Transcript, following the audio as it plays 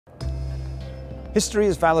History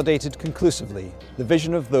has validated conclusively the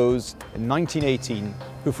vision of those in 1918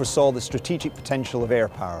 who foresaw the strategic potential of air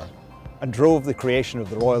power and drove the creation of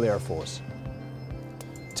the Royal Air Force.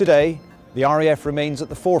 Today, the RAF remains at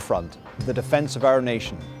the forefront of the defence of our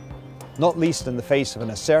nation, not least in the face of an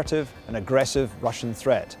assertive and aggressive Russian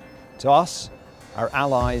threat to us, our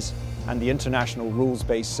allies, and the international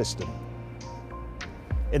rules-based system.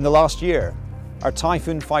 In the last year, our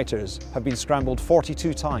Typhoon fighters have been scrambled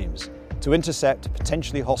 42 times to intercept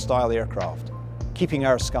potentially hostile aircraft, keeping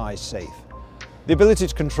our skies safe. The ability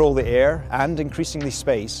to control the air and increasingly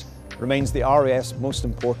space remains the RAF's most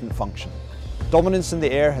important function. Dominance in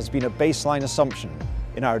the air has been a baseline assumption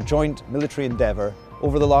in our joint military endeavour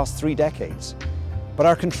over the last 3 decades. But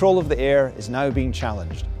our control of the air is now being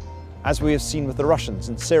challenged, as we have seen with the Russians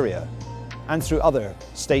in Syria and through other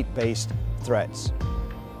state-based threats.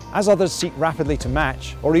 As others seek rapidly to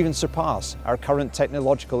match or even surpass our current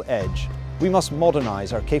technological edge, we must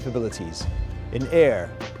modernise our capabilities in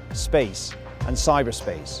air, space and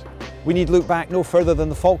cyberspace. We need look back no further than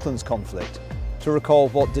the Falklands conflict to recall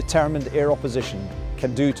what determined air opposition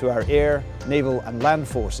can do to our air, naval and land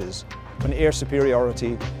forces when air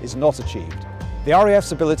superiority is not achieved. The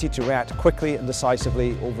RAF's ability to react quickly and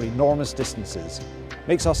decisively over enormous distances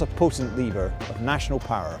makes us a potent lever of national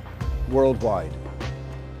power worldwide.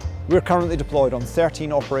 We're currently deployed on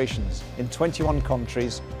 13 operations in 21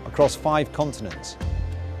 countries across 5 continents,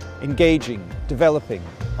 engaging, developing,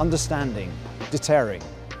 understanding, deterring,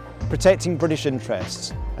 protecting British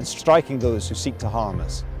interests and striking those who seek to harm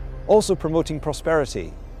us. Also promoting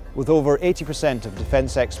prosperity, with over 80% of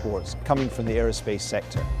defence exports coming from the aerospace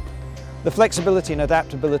sector. The flexibility and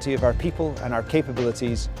adaptability of our people and our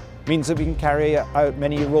capabilities means that we can carry out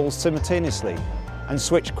many roles simultaneously and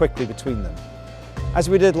switch quickly between them. As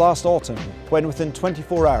we did last autumn, when within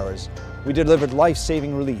 24 hours we delivered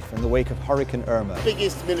life-saving relief in the wake of Hurricane Irma.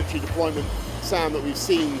 Biggest military deployment, Sam, that we've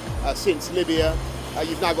seen since Libya.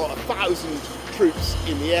 You've now got 1,000 troops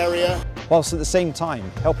in the area. Whilst at the same time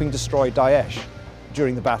helping destroy Daesh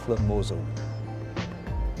during the Battle of Mosul.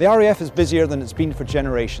 The RAF is busier than it's been for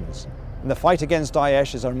generations, and the fight against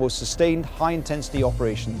Daesh is our most sustained, high-intensity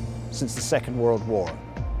operation since the Second World War.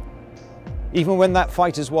 Even when that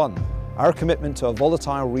fight is won, our commitment to a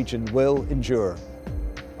volatile region will endure.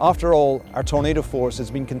 After all, our Tornado force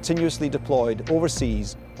has been continuously deployed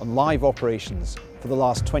overseas on live operations for the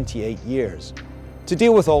last 28 years. To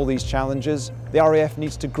deal with all these challenges, the RAF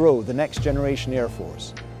needs to grow the next generation Air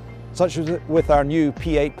Force, such as with our new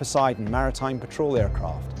P-8 Poseidon maritime patrol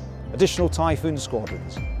aircraft, additional Typhoon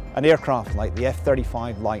squadrons, and aircraft like the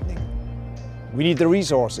F-35 Lightning. We need the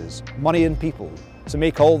resources, money and people to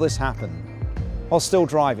make all this happen, while still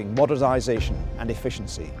driving modernisation and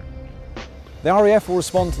efficiency. The RAF will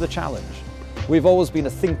respond to the challenge. We've always been a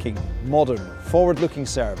thinking, modern, forward-looking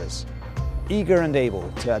service, eager and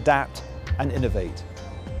able to adapt and innovate.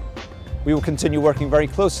 We will continue working very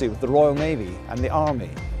closely with the Royal Navy and the Army,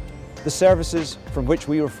 the services from which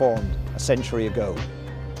we were formed a century ago.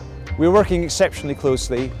 We are working exceptionally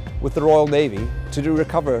closely with the Royal Navy to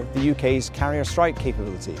recover the UK's carrier strike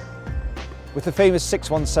capability, with the famous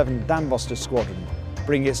 617 Dambuster Squadron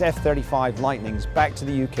bringing its F-35 Lightnings back to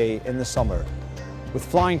the UK in the summer, with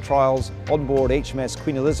flying trials on board HMS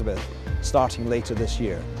Queen Elizabeth starting later this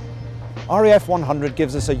year. RAF 100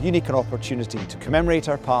 gives us a unique opportunity to commemorate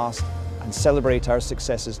our past and celebrate our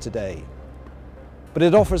successes today. But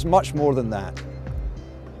it offers much more than that.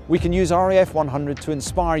 We can use RAF 100 to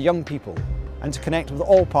inspire young people and to connect with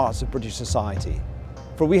all parts of British society,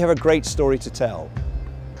 for we have a great story to tell.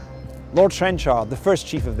 Lord Trenchard, the first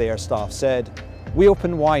Chief of the Air Staff, said, "We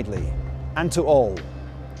open widely and to all."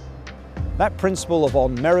 That principle of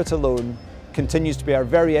on merit alone continues to be our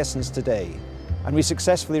very essence today, and we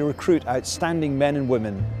successfully recruit outstanding men and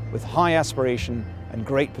women with high aspiration and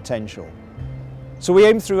great potential. So we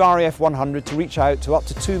aim through RAF 100 to reach out to up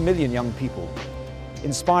to 2 million young people,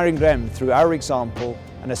 inspiring them through our example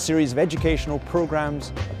and a series of educational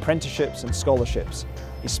programs, apprenticeships and scholarships,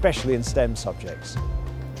 especially in STEM subjects.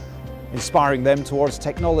 Inspiring them towards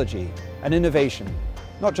technology and innovation,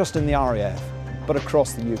 not just in the RAF, but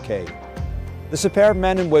across the UK. The superb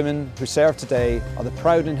men and women who serve today are the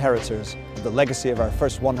proud inheritors of the legacy of our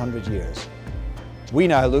first 100 years. We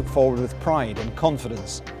now look forward with pride and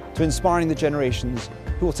confidence to inspiring the generations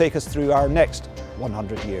who will take us through our next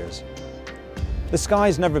 100 years. The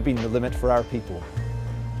sky's never been the limit for our people.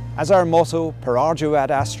 As our motto, Per Ardua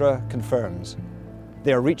ad Astra, confirms,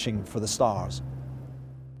 they are reaching for the stars.